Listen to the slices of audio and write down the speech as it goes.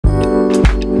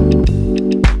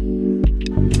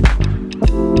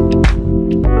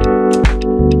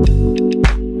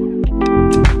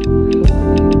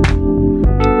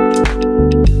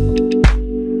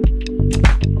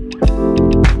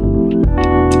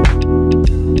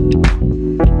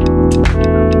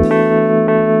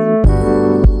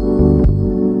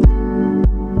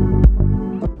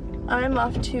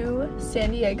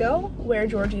Diego, where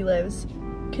Georgie lives,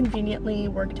 conveniently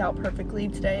worked out perfectly.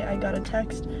 Today I got a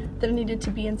text that I needed to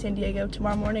be in San Diego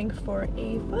tomorrow morning for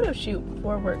a photo shoot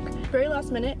for work. Very last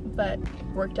minute, but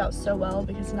worked out so well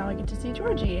because now I get to see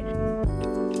Georgie.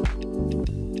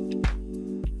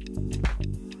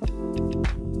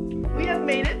 We have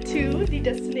made it to the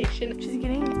destination. She's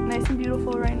getting nice and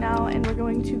beautiful right now, and we're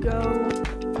going to go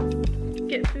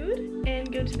get food and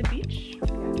go to the beach.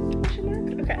 Question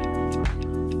mark? Okay.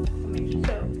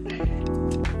 So.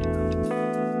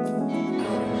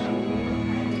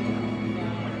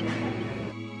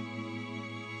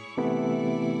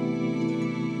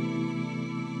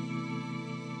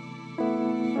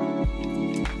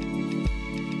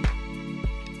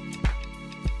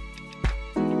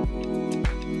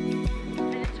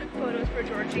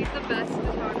 Georgie's the best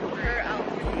photographer. Her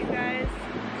outfit, you guys,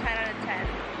 10 out of 10.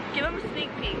 Give him a sneak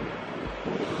peek.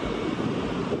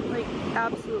 Like,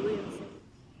 absolutely insane.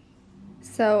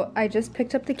 So I just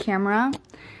picked up the camera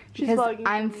because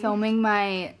I'm me. filming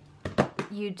my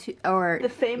YouTube or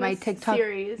my TikTok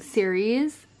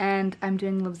series, and I'm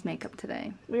doing Liv's makeup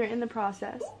today. We're in the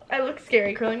process. I look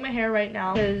scary curling my hair right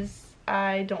now because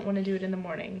I don't want to do it in the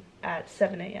morning at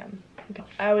 7 a.m. Okay.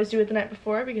 I always do it the night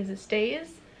before because it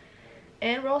stays.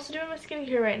 And we're also doing my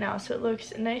skincare right now, so it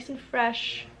looks nice and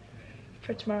fresh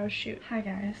for tomorrow's shoot. Hi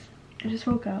guys, I just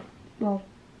woke up. Well,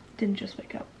 didn't just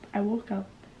wake up. I woke up,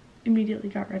 immediately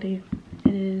got ready.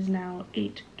 It is now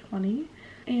 8:20,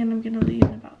 and I'm gonna leave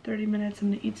in about 30 minutes.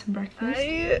 I'm gonna eat some breakfast.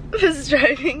 I was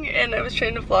driving and I was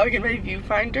trying to vlog, and my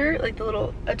viewfinder, like the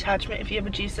little attachment if you have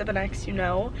a G7X, you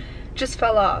know, just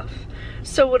fell off.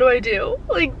 So what do?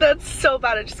 Like, that's so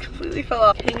bad. It just completely fell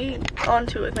off. Hanging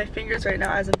onto it with my fingers right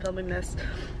now as I'm filming this.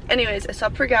 Anyways, I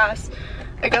stopped for gas.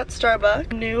 I got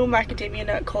Starbucks new macadamia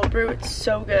nut cold brew. It's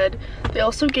so good. They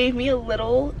also gave me a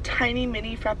little tiny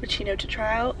mini frappuccino to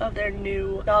try out of their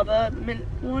new Java mint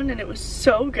one, and it was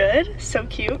so good, so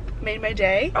cute. Made my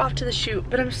day. Off to the shoot,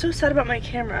 but I'm so sad about my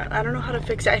camera. I don't know how to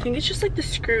fix it. I think it's just like the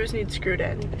screws need screwed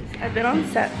in. I've been on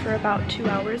set for about 2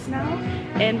 hours now,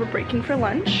 and we're breaking for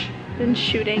lunch. Been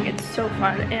shooting. It's so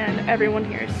fun, and everyone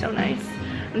here is so nice.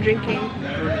 I'm drinking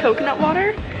coconut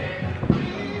water,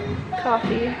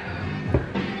 coffee,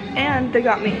 and they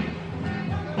got me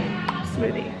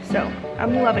smoothie. So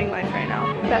I'm loving life right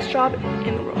now. Best job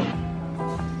in the world.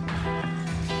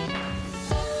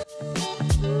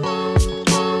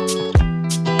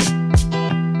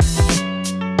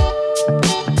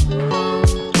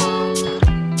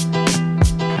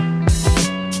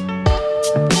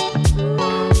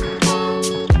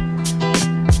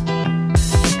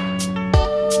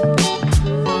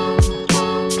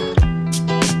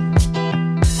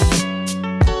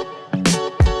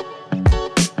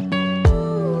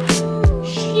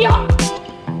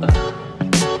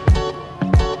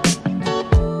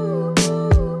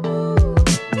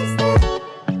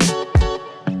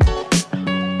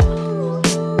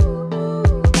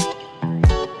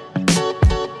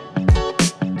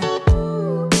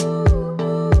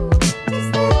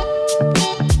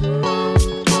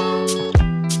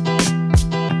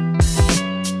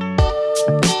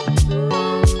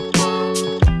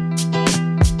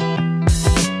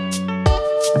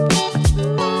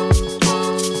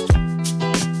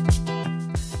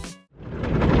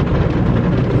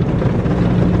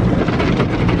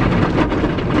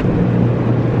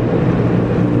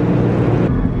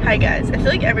 Hi guys, I feel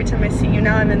like every time I see you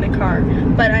now I'm in the car,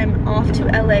 but I'm off to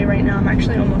LA right now. I'm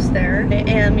actually almost there. I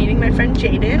am meeting my friend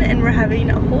Jaden, and we're having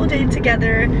a whole day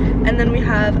together, and then we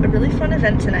have a really fun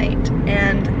event tonight,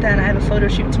 and then I have a photo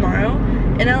shoot tomorrow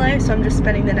in LA, so I'm just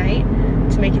spending the night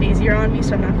to make it easier on me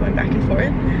so I'm not going back and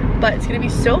forth. But it's gonna be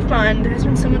so fun. There's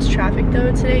been so much traffic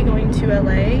though today going to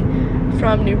LA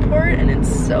from Newport, and it's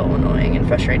so annoying and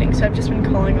frustrating, so I've just been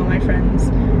calling all my friends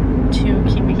to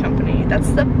keep me company. That's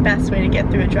the best way to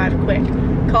get through a drive quick.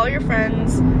 Call your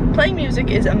friends. Playing music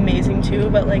is amazing too,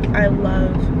 but like I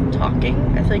love talking.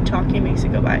 I feel like talking makes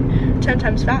it go by 10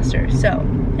 times faster. So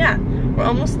yeah, we're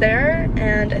almost there,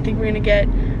 and I think we're gonna get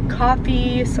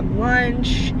coffee, some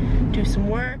lunch, do some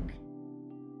work.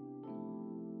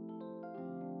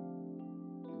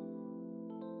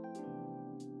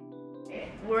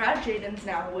 We're at Jaden's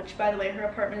now, which by the way, her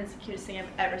apartment is the cutest thing I've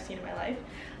ever seen in my life.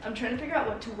 I'm trying to figure out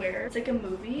what to wear. It's like a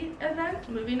movie event,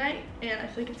 movie night, and I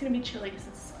feel like it's gonna be chilly because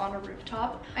it's on a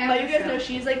rooftop. But you guys know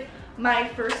she's like my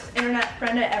first internet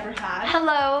friend I ever had.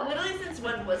 Hello. Literally since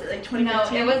when was it? Like 2015?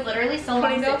 No, it was literally so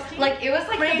long ago. Like it was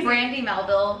like Crazy. the Brandy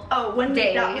Melville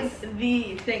days. That was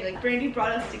the thing. Like Brandy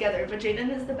brought us together, but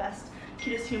Jaden is the best,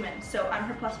 cutest human. So I'm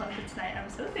her +1 for tonight. I'm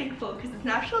so thankful because it's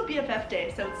National BFF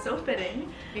Day, so it's so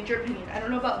fitting. Need your opinion. I don't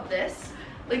know about this,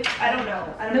 Like, I don't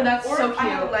know. No, that's or so cute. I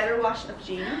have a lighter wash of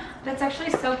jeans. That's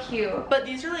actually so cute. But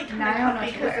these are like kind of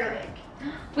comfy because they're like...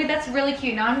 Wait, that's really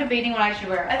cute. Now I'm debating what I should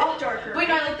wear. I think darker. Wait,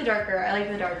 no, I like the darker. I like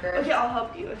the darker. Okay, I'll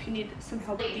help you if you need some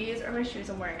help. These are my shoes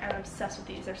I'm wearing. I'm obsessed with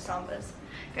these. They're Sambas.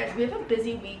 Guys, we have a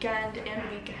busy weekend and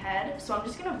week ahead, so I'm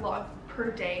just gonna vlog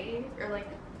per day or like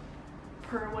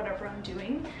per whatever I'm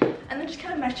doing, and then just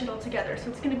kind of mesh it all together. So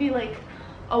it's gonna be like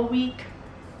a week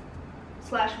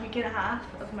 / week and a half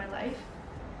of my life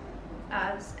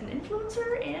as an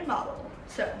influencer and model.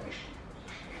 So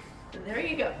there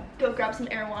you go. Go grab some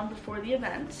Erewhon before the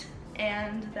event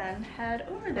and then head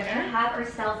over there. We're gonna have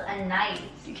ourselves a night.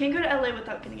 You can't go to LA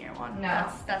without getting Erewhon. No,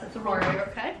 that's the rule here,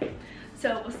 okay?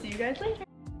 So we'll see you guys later.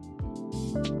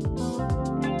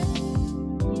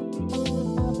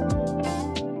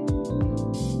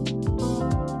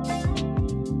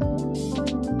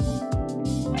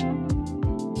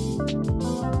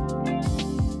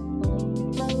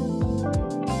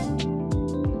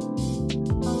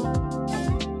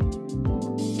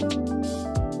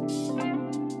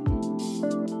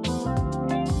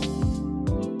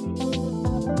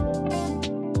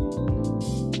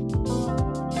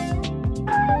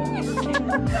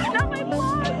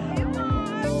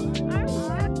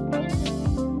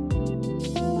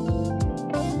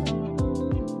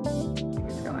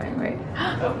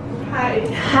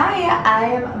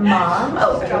 Hi, I'm Mom.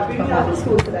 Oh, Dropping you off at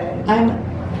school today. I'm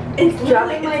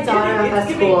dropping my daughter off at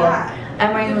school.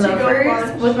 I'm wearing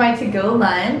loafers with my to-go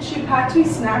lunch. She packed me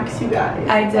snacks, you guys.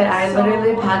 I did. I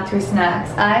literally packed her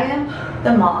snacks. I am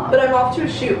the mom. But I'm off to a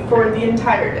shoot for the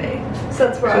entire day. So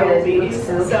that's where I will be.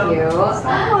 So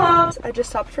cute. I just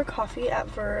stopped for coffee at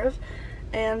Verve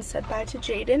and said bye to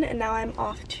Jaden, and now I'm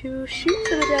off to shoot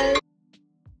for the day.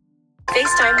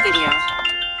 FaceTime video.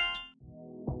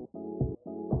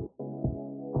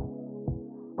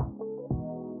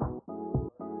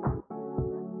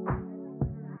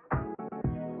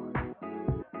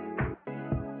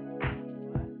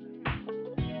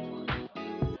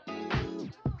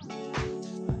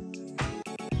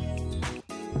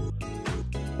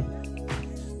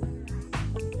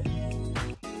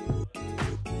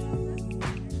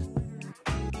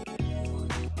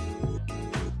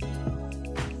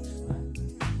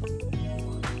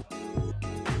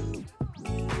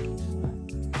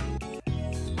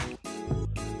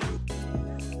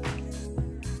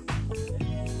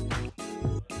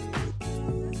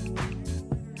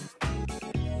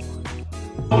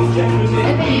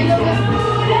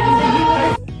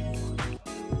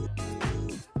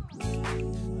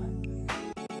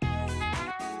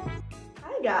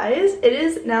 Hi guys, it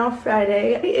is now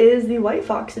Friday. It is the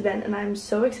Whitefox event and I'm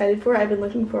so excited for it. I've been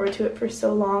looking forward to it for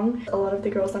so long. A lot of the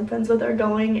girls I'm friends with are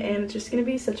going and it's just gonna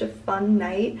be such a fun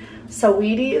night.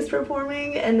 Saweetie is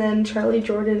performing and then Charlie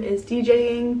Jordan is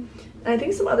DJing and I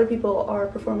think some other people are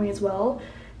performing as well.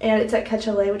 And it's at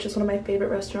HIII, which is one of my favorite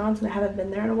restaurants and I haven't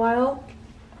been there in a while.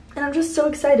 And I'm just so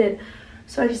excited.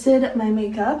 So I just did my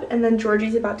makeup and then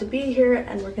Georgie's about to be here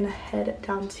and we're gonna head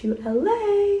down to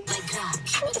LA.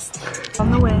 On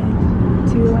the way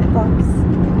to the Whitefox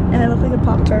and I look like a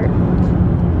Pop-Tart.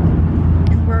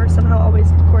 And we're somehow always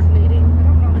coordinating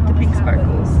with the pink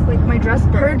sparkles. Like my dress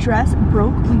broke. Her dress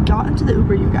broke. We got into the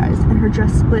Uber, you guys, and her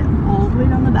dress split all the way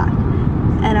down the back.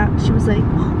 And she was like,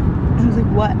 and I was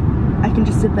like, what? I can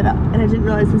just zip it up. And I didn't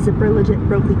realize the zipper legit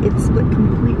broke. Like it split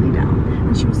completely down.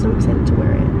 And she was so excited to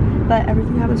wear it. But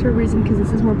everything happens for a reason because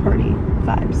this is more party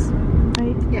vibes,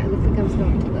 right? Yeah, it looks like I was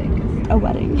going to like a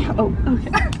wedding. Oh,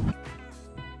 okay.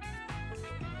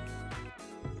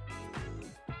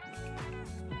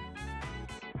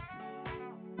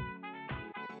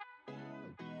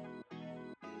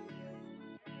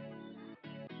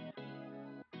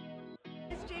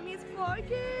 Jamie's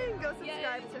vlogging. Go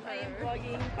subscribe to her. I am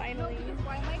vlogging finally. No,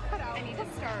 why am I cut out? I need to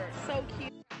start. So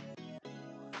cute.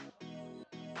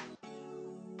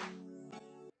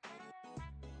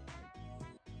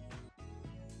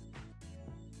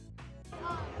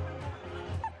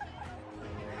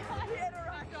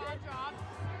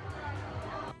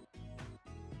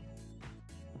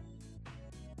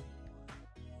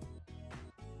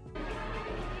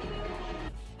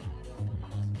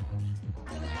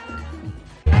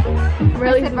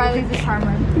 Riley's a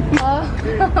charmer.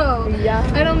 Oh, yeah.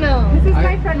 I don't know. This is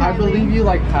my friend I Riley. believe you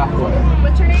like halfway.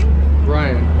 What's your name?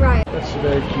 Ryan. Ryan. That's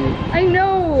very cute. I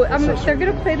know. They're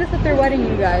gonna play this at their wedding,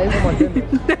 you guys. Oh my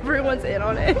goodness. Everyone's in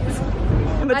on it.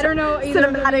 I don't know.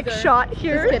 Cinematic shot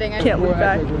here. Just kidding. Can't look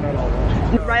back. We're not all watching.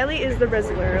 Riley is the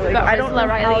Rizzler. Like, I don't know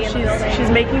how she's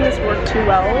making this work too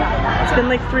well. It's been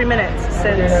like 3 minutes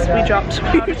since we dropped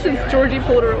since Georgie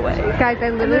pulled her away. Guys, I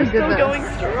literally did this.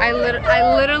 I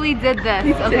literally did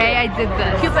this, okay? I did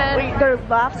this. Cupid. Wait, their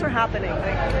laughs are happening.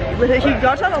 Like, he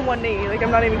got down on one knee. Like,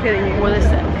 I'm not even kidding you. What is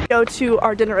it? Go to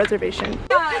our dinner reservation.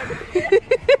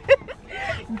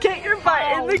 Get your butt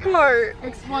in the cart.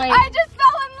 Explain. I just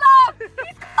fell in love.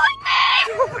 He's calling me.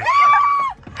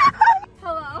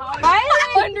 Hello.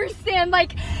 I don't understand.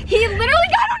 Like, he literally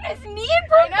got on his knee and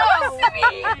proposed to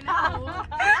me. I know.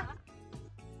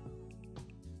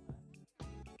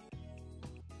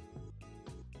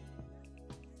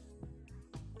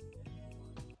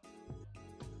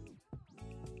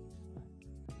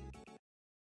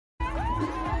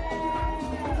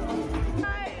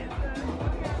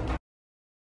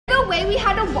 The way we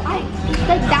had to like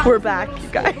that. We're back,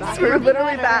 guys. We're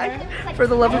literally back for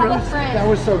the love of rose. That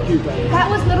was so cute, though. That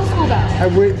was middle school,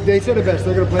 though. They said it best.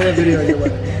 They're gonna play that video on your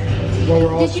wedding while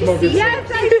we're all smoking.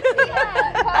 Yes, I did see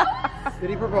that. Did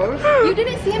he propose? You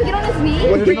didn't see him get on his knee?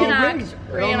 What did Reenact.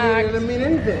 It doesn't mean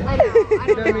anything. I know.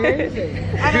 I It doesn't mean anything.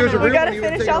 If he was a real one, he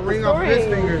would take a ring off his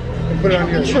finger and put it on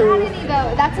yours. True.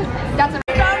 That's a.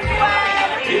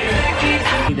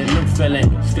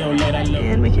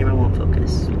 And my camera won't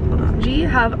focus. Hold on. We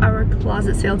have our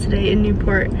closet sale today in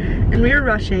Newport, and we are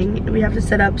rushing. We have to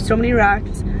set up so many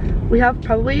racks. We have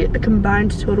probably a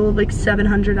combined total of like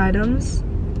 700 items,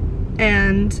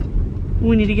 and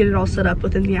we need to get it all set up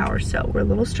within the hour, so we're a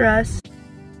little stressed.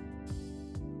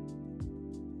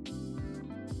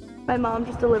 My mom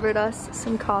just delivered us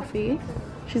some coffee.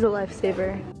 She's a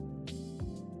lifesaver.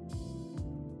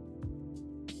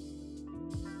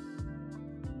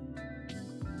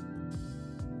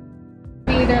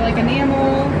 They're like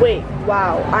enamel. Wait,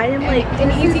 wow, I am like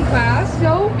an easy class.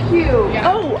 So cute.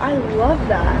 Yeah. Oh, I love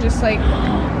that. Just like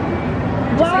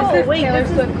wow. this is Wait, Taylor this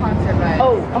is Swift concert vibes.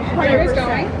 oh, Are you guys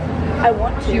going? I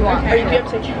want to. You want? Are you be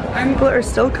able to? People are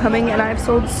still coming, and I've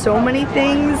sold so many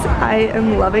things. I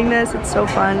am loving this. It's so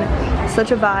fun.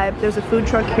 Such a vibe. There's a food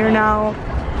truck here now.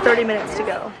 30 minutes to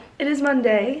go. It is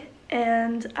Monday,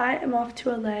 and I am off to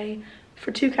LA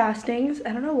for 2 castings.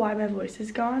 I don't know why my voice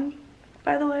is gone,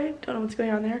 by the way. Don't know what's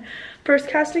going on there. First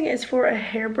casting is for a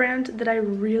hair brand that I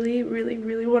really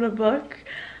want to book.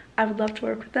 I would love to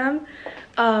work with them.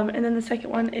 And then the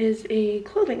second one is a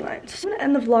clothing line. So I'm gonna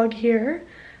end the vlog here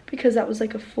because that was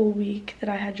like a full week that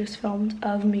I had just filmed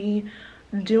of me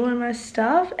doing my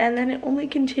stuff, and then it only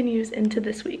continues into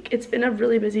this week. It's been a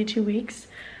really busy 2 weeks.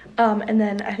 And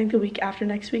then I think the week after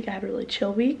next week I have a really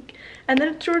chill week, and then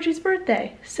it's Georgie's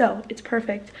birthday, so it's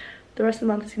perfect. The rest of the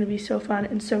month is going to be so fun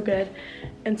and so good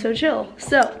and so chill.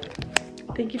 So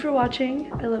thank you for watching.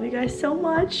 I love you guys so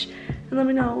much, and let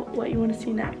me know what you want to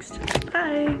see next.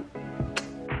 Bye.